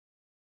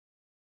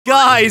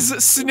Guys,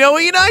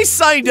 Snowi and I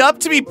signed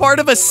up to be part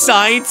of a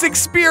science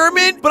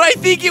experiment, but I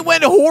think it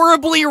went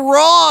horribly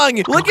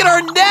wrong. Look at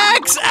our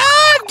necks.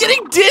 I'm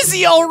getting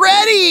dizzy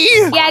already.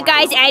 Yeah,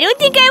 guys, I don't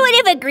think I would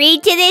have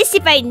agreed to this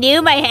if I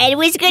knew my head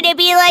was gonna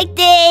be like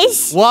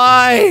this.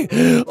 Why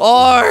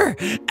are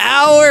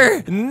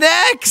our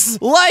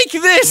necks like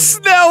this,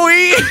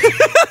 Snowi?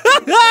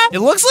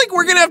 It looks like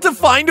we're gonna have to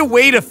find a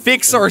way to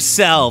fix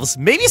ourselves.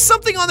 Maybe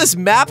something on this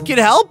map can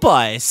help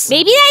us.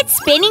 Maybe that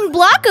spinning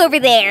block over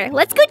there.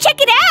 Let's go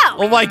check it out.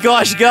 Oh my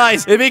gosh,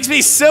 guys, it makes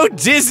me so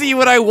dizzy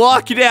when I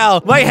walk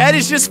now. My head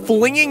is just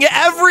flinging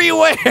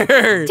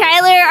everywhere.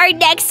 Tyler, our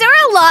necks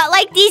are a lot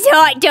like these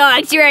hot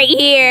dogs right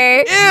here.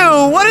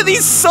 Ew, what are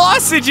these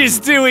sausages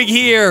doing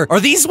here? Are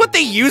these what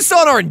they used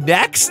on our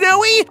necks,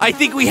 Snowi? I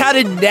think we had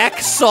a neck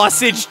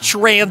sausage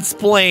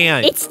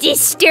transplant. It's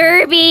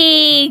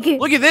disturbing.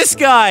 Look at this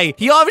guy.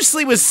 He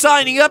obviously was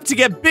signing up to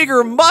get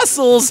bigger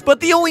muscles, but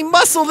the only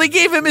muscle they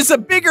gave him is a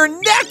bigger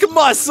neck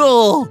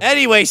muscle.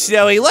 Anyway,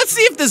 Snowi, let's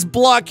see if this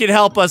block can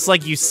help us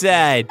like you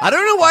said. I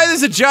don't know why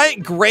there's a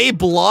giant gray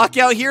block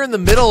out here in the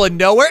middle of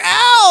nowhere.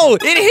 Ow!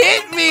 It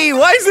hit me!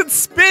 Why is it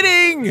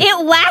spinning?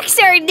 It whacks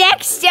our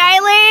necks,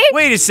 Tyler.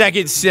 Wait a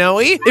second,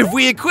 Snowi. If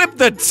we equip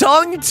the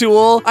tongue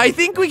tool, I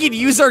think we can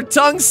use our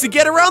tongues to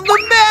get around the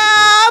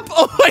map!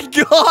 Oh my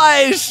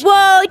gosh!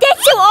 Whoa,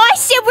 that's so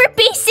awesome! We're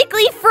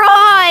basically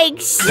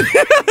frogs!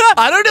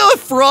 I don't know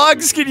if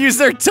frogs can use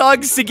their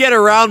tongues to get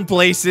around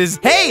places.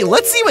 Hey,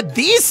 let's see what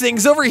these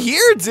things over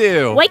here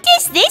do. What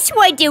does this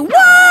one do?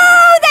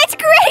 Whoa, that's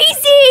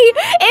crazy!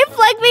 It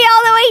flung me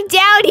all the way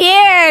down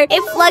here!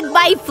 It flung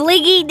my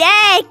flingy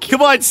neck!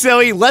 Come on,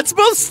 Snowi, let's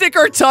both stick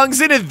our tongues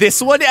into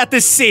this one at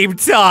the same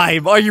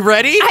time. Are you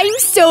ready? I'm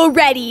so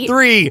ready!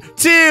 3,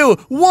 2,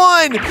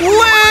 1, lick!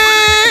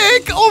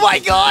 Oh my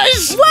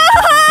gosh!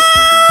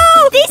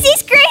 Whoa! This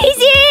is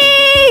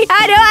crazy!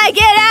 How do I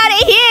get out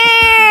of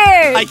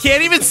here? I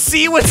can't even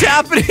see what's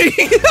happening.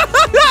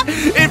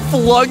 It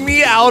flung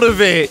me out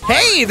of it.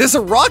 Hey, there's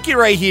a rocket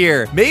right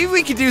here. Maybe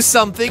we could do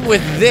something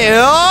with this.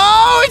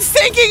 Oh, it's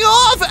taking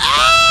off.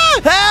 Ah!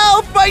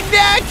 Help, my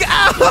neck.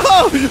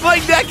 Ow! My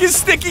neck is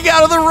sticking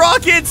out of the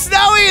rocket.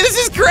 Snowi, this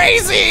is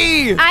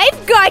crazy.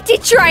 I've got to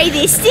try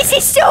this. This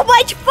is so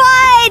much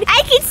fun.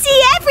 I can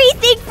see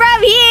everything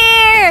from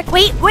here.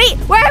 Wait,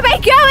 where am I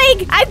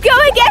going? I'm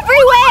going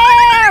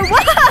everywhere.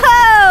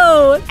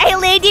 Whoa! I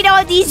landed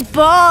on these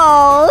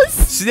balls.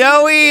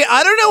 Snowi,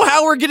 I don't know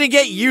how we're gonna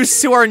get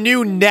used to our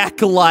new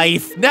neck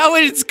life. Now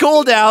when it's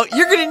cold out,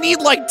 you're gonna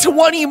need like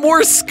 20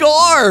 more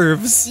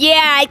scarves.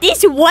 Yeah,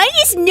 this one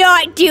is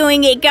not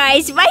doing it,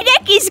 guys. My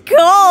neck is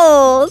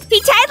cold. Hey,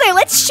 Tyler,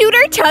 let's shoot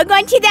our tongue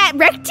onto that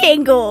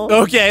rectangle.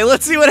 Okay,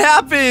 let's see what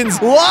happens.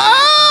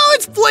 Whoa,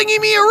 it's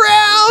flinging me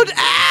around.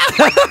 Ah!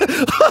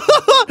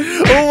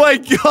 Oh my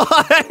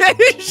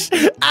gosh.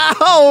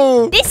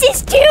 Ow. This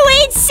is too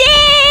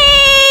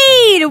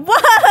insane.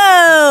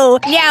 Whoa.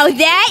 Now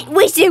that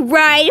was the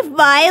ride of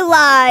my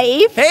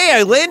life. Hey,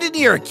 I landed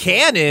near a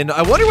cannon.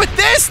 I wonder what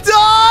this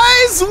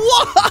does.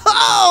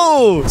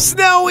 Whoa.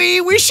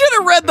 Snowi, we should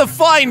have read the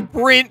fine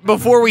print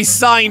before we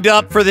signed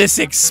up for this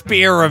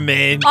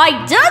experiment.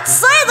 I did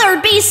say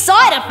there'd be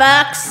side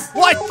effects.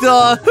 What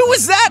the? Who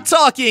was that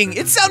talking?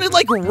 It sounded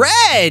like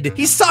Red.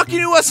 He's talking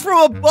to us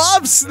from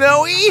above,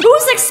 Snowi.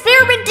 Whose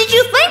experiment did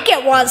you think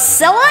it was,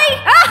 silly?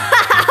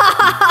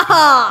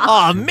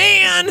 Aw,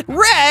 man.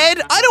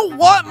 Red, I don't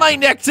want my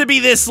neck to be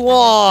this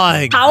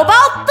long. How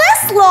about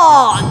this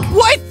long?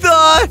 What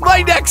the?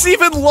 My neck's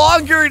even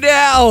longer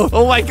now.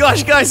 Oh my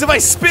gosh, guys, if I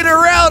spin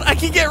around, I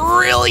can get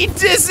really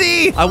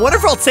dizzy. I wonder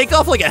if I'll take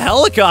off like a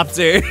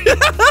helicopter.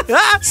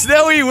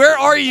 Snowi, where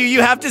are you?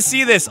 You have to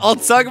see this. I'll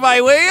tug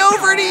my way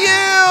over to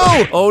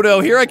you. Oh no,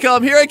 here I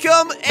come, and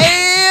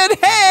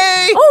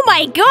hey. Oh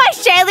my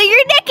gosh, Tyler,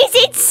 your neck is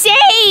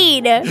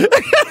insane.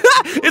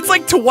 It's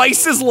like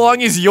twice as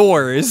long as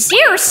yours.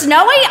 Here,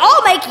 Snowi,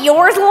 I'll make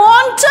yours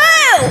long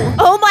too.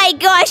 Oh my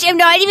gosh, I'm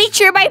not even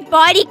sure my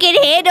body can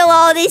handle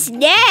all this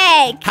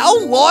neck. How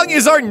long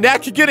is our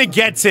neck gonna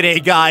get today,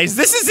 guys?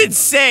 This is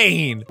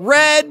insane.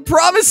 Red,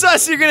 promise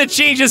us you're gonna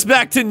change us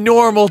back to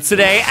normal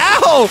today.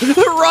 Ow!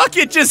 The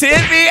rocket just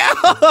hit me.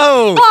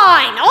 Ow!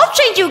 Fine, I'll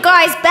change you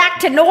guys back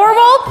to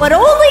normal, but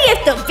only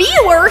if the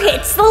viewer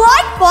hits the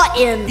like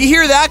button. You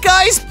hear that,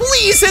 guys?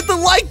 Please hit the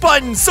like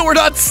button so we're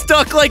not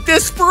stuck like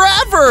this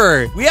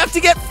forever. We have to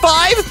get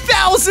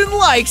 5,000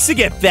 likes to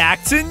get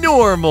back to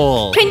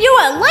normal. Can you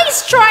at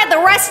least try the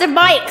rest of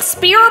my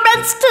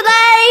experiments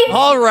today?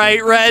 All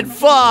right, Red,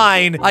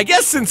 fine. I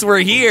guess since we're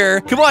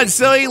here, come on,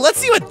 Snowi, let's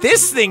see what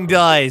this thing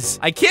does.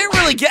 I can't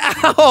really get,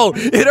 ow,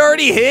 it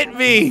already hit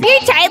me. Here,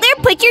 Tyler,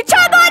 put your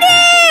tongue on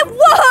it.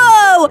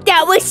 Whoa!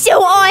 That was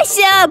so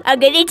awesome! I'm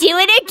gonna do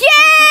it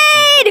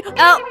again!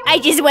 Oh, I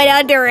just went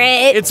under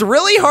it. It's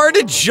really hard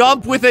to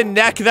jump with a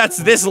neck that's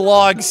this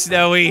long,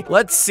 Snowy.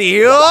 Let's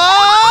see.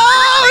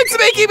 Oh, it's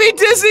making me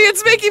dizzy.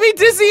 It's making me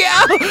dizzy.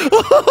 Ow.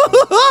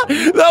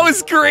 That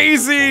was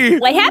crazy.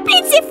 What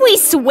happens if we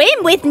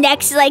swim with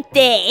necks like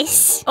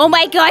this? Oh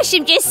my gosh,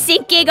 I'm just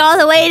sinking all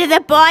the way to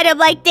the bottom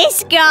like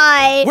this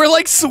guy. We're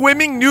like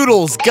swimming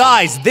noodles.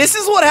 Guys, this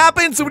is what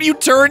happens when you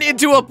turn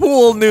into a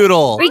pool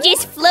noodle. We're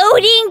just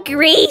floating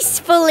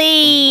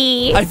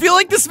gracefully. I feel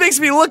like this makes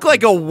me look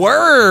like a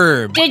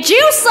worm. Did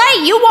you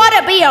say you want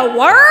to be a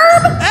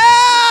worm?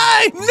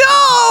 Hey,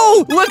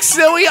 no! Look,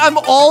 Zoe, I'm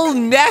all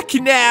neck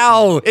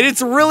now, and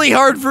it's really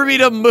hard for me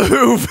to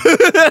move.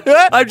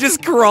 I'm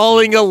just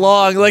crawling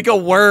along like a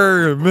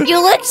worm.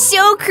 You look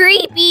so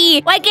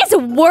creepy. Well, I guess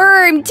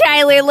worm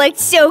Tyler looked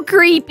so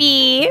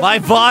creepy. My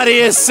body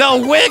is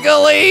so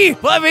wiggly.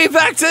 Put me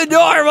back to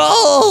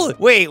normal.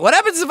 Wait, what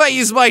happens if I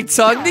use my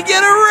tongue to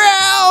get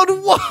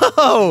around?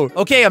 Whoa.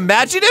 Okay,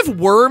 imagine if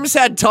worms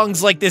had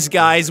tongues like this,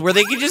 guys, where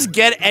they could just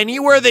get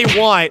anywhere they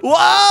want.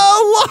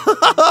 Whoa,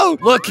 whoa.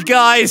 Look,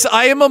 guys,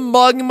 I am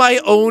among my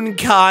own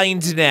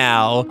kind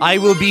now. I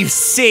will be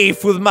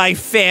safe with my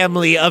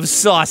family of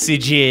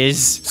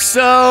sausages.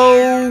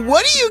 So,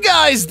 what do you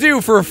guys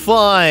do for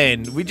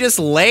fun? We just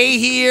lay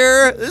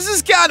here? This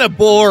is kind of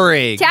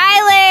boring.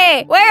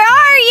 Tyler, where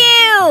are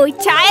you?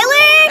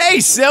 Tyler? Hey,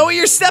 Zoe,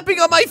 you're stepping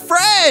on my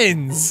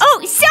friends.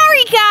 Oh,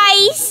 sorry,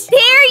 guys.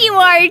 There you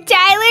are,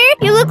 Tyler.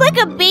 You look like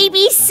a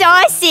baby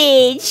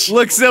sausage.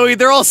 Look, Zoe,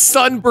 they're all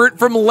sunburnt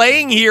from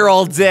laying here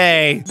all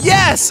day.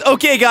 Yes,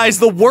 okay, guys,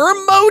 the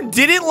worm mode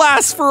didn't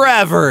last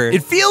forever.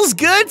 It feels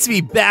good to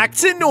be back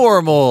to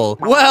normal.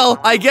 Well,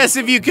 I guess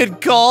if you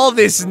could call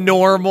this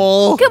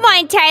normal. Come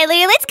on,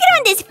 Tyler. Let's get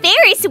on this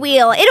Ferris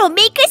wheel. It'll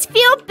make us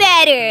feel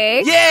better.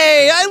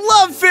 Yay, I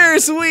love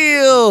Ferris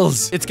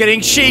wheels. It's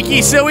getting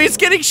shaky, Zoe, it's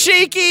getting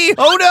shaky.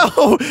 Oh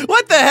no,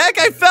 what the heck?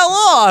 I fell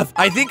off.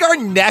 I think our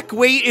neck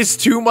weight is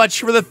too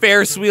much for the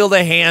Ferris wheel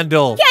to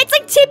handle. Yeah, it's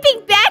like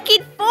tipping back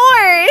and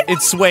forth.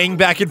 It's swaying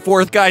back and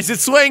forth, guys.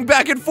 It's swaying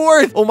back and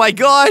forth. Oh my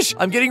gosh,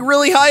 I'm getting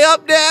really high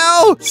up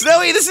now.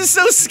 Snowy, this is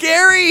so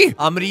scary.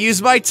 I'm gonna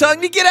use my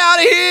tongue to get out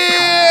of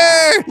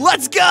here.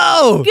 Let's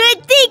go.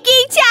 Good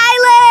thinking,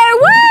 Tyler.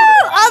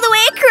 Woo! All the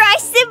way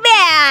across the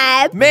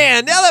map.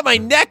 Man, now that my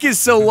neck is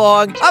so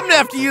long, I'm gonna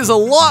have to use a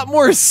lot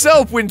more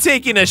soap when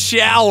taking a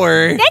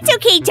shower. That's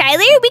okay,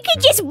 Tyler. We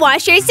can just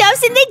wash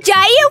ourselves in the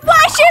giant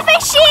washer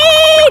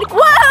machine.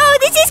 Whoa,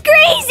 this is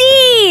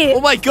crazy.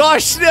 Oh my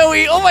gosh,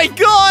 Snowy. Oh my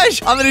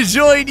gosh. I'm gonna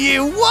join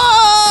you.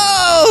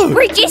 Whoa.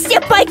 We're just a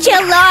bunch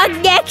of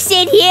long necks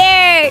in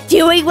here,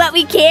 doing what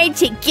we can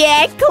to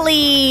get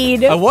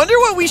clean. I wonder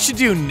what we should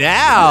do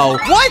now.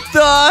 What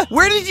the?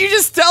 Where did you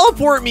just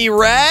teleport me,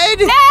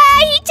 Red? Ah,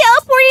 he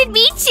teleported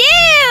me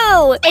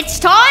too. It's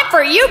time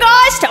for you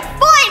guys to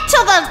fight to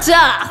the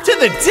death. To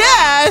the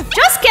death?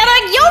 Just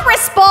kidding, you'll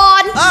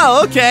respawn.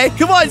 Oh, okay.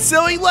 Come on,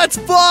 Zoe, let's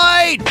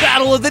fight!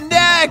 Battle of the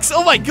necks!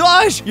 Oh my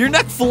gosh, your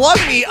neck flung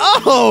me!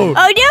 Oh! Oh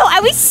no, I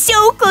was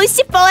so close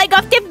to falling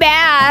off the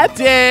map.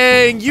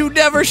 Dang, you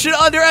never should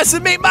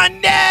underestimate my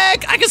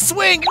neck! I can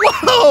swing!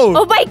 Whoa!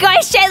 Oh my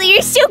gosh, Tyler,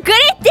 you're so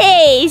good at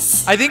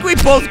this. I think we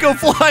both go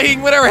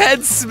flying when our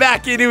heads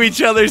smack into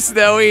each other,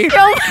 Snowy.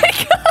 Oh my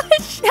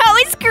gosh,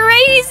 that was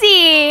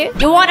crazy.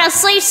 You want to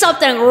see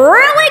something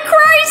really crazy?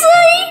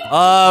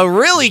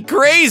 Really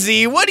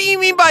crazy? What do you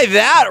mean by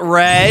that,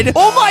 Red?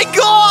 Oh my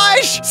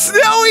gosh!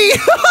 Snowy!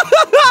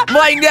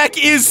 My neck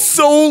is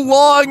so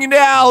long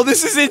now.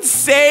 This is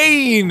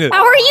insane.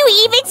 How are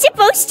you even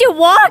supposed to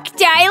walk,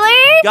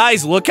 Tyler?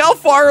 Guys, look how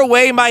far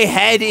away my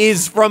head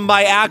is from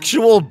my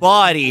actual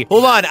body.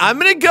 Hold on, I'm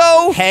gonna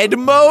go head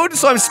mode,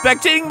 so I'm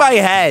spectating my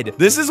head.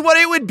 This is what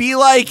it would be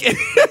like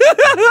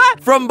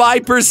from my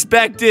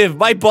perspective.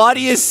 My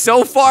body is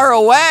so far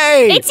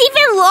away. It's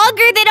even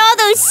longer than all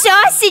those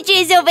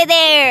sausages over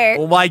there.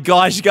 Oh my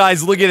gosh,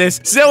 guys, look at this.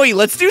 Zoe,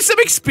 let's do some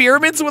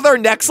experiments with our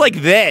necks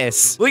like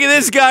this. Look at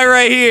this guy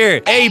right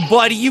here. Hey,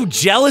 buddy, you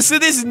jealous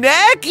of this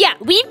neck? Yeah,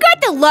 we've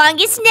got the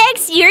longest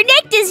necks. Your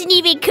neck doesn't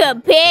even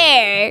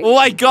compare. Oh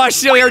my gosh,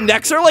 Zoe, our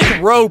necks are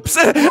like ropes.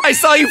 I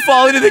saw you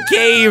fall into the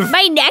cave.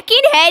 My neck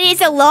and head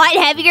is a lot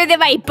heavier than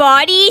my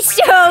body,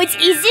 so it's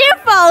easy to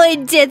fall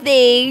into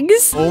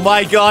things. Oh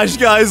my gosh,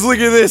 guys, look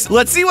at this.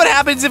 Let's see what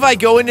happens if I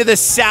go into the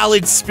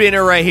salad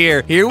spinner right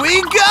here. Here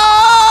we go!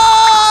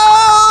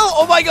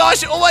 Oh my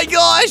gosh, oh my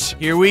gosh.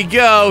 Here we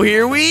go,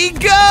 here we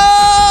go.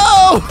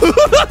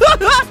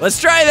 Let's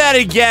try that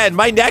again.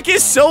 My neck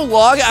is so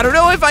long, I don't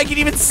know if I can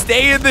even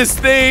stay in this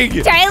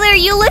thing. Tyler,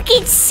 you look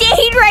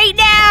insane right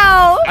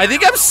now. I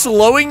think I'm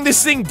slowing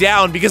this thing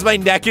down because my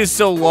neck is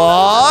so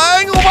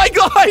long. Oh my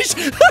gosh.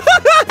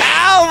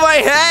 Ow. Ow, my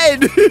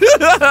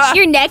head!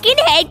 Your neck and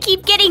head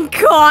keep getting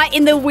caught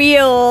in the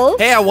wheel.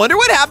 Hey, I wonder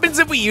what happens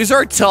if we use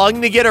our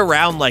tongue to get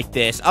around like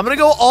this. I'm gonna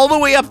go all the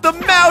way up the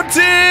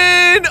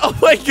mountain! Oh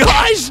my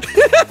gosh!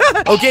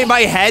 Okay, my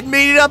head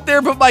made it up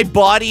there, but my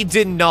body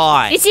did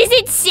not. This is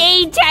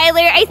insane,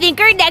 Tyler. I think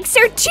our necks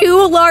are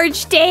too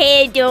large to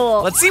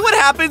handle. Let's see what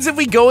happens if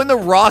we go in the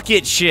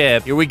rocket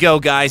ship. Here we go,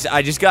 guys.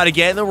 I just gotta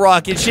get in the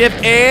rocket ship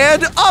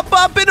and up,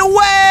 and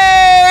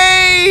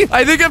away!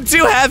 I think I'm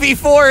too heavy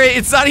for it.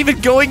 It's not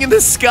even going in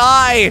the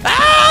sky.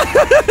 Ah!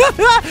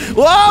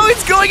 Whoa,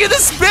 it's going in the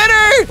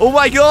spinner! Oh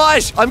my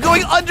gosh, I'm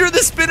going under the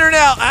spinner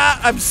now. Ah,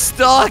 I'm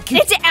stuck.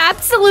 It's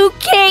absolute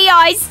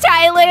chaos,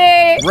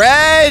 Tyler.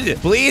 Red,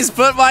 please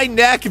put my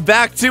neck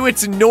back to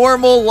its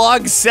normal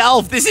long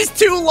self. This is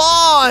too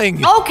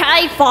long.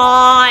 Okay,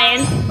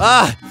 fine.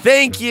 Ah,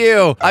 thank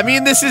you. I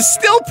mean, this is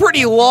still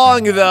pretty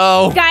long,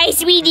 though.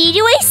 Guys, we need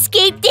to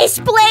escape this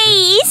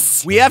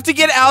place. We have to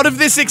get out of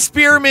this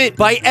experiment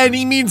by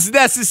any means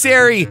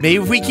necessary.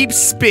 Maybe if we keep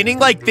spinning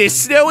like this,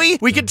 Snowy,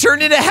 we can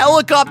turn into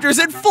helicopters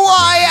and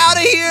fly out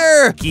of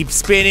here. Keep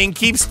spinning,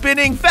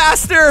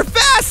 faster,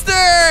 faster.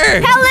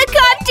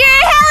 Helicopter,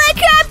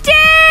 helicopter.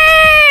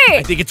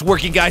 I think it's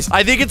working, guys.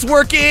 I think it's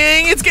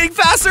working. It's getting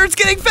faster. It's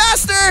getting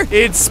faster.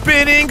 It's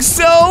spinning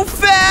so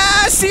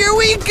fast. Here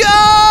we go.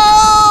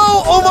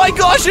 Oh my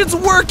gosh, it's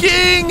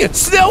working.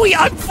 Snowy,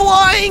 I'm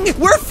flying.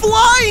 We're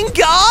flying,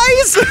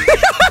 guys.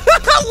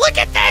 Look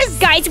at this.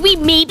 Guys, we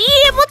may be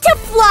able to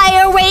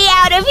fly our way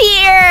out of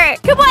here.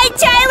 Come on,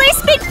 Tyler,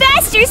 spin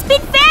faster,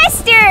 spin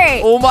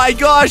faster. Oh my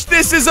gosh,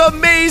 this is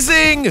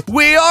amazing.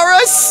 We are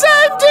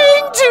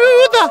ascending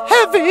to the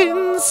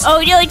heavens.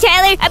 Oh no,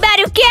 Tyler, I'm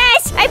out of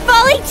gas. I'm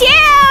falling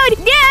down.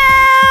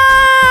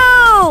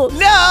 No!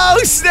 No,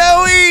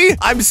 Snowy.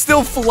 I'm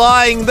still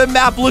flying. The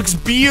map looks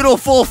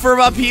beautiful from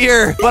up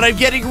here, but I'm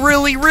getting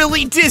really,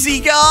 really dizzy,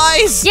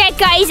 guys. Yeah,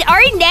 guys,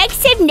 our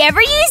necks have never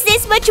used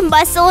this much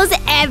muscles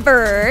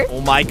ever.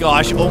 Oh my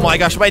gosh,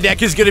 my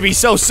neck is gonna be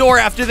so sore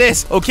after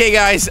this. Okay,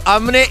 guys,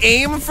 I'm gonna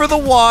aim for the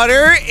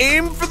water,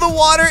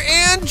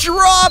 and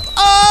drop.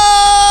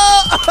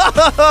 Oh,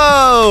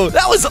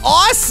 that was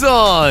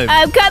awesome.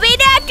 I'm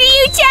coming after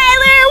you,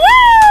 Tyler.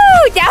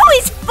 Woo! That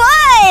was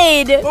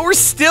fun. But we're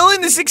still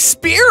in this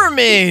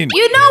experiment.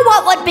 You know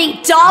what would be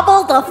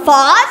double the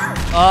fun?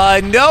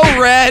 No,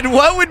 Red.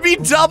 What would be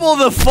double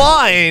the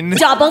fun?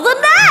 Double the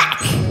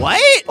neck!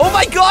 What? Oh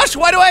my gosh,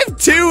 why do I have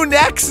two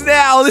necks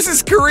now? This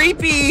is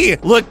creepy.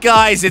 Look,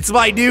 guys, it's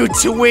my new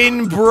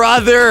twin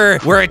brother.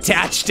 We're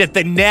attached at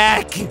the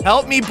neck.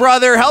 Help me,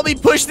 brother. Help me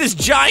push this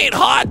giant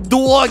hot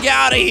dog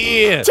out of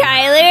here.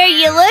 Tyler,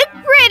 you look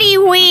pretty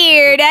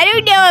weird. I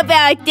don't know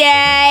about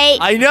that.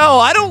 I know,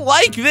 I don't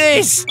like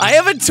this. I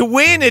have a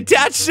twin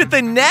attached at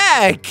the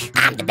neck.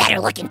 I'm the better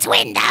looking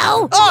twin,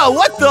 though. Oh,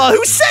 what the?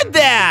 Who said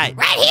that?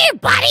 Right here,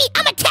 buddy.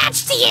 I'm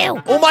attached to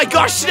you. Oh my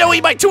gosh, Snowy,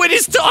 my twin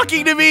is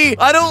talking to me.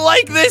 I don't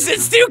like this.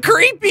 It's too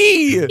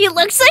creepy. He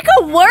looks like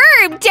a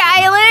worm,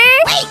 Tyler.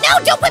 Wait, no,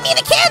 don't put me in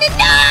the cannon.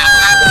 No!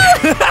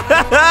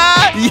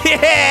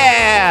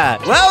 Yeah.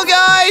 Well,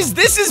 guys,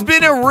 this has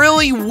been a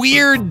really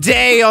weird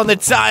day on the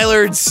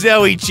Tyler and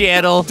Snowy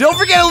channel. Don't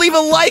forget to leave a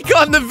like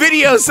on the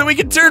video so we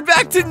can turn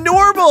back to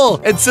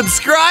normal. And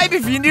subscribe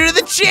if you're new to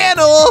the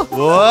channel.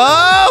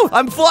 Whoa,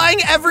 I'm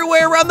flying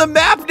everywhere around the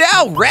map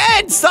now.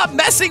 Red, stop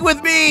messing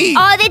with me.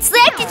 All that's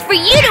left is for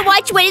you to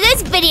watch one of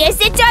those videos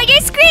that's on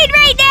your screen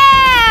right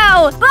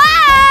now.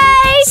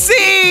 Bye!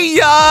 See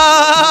ya!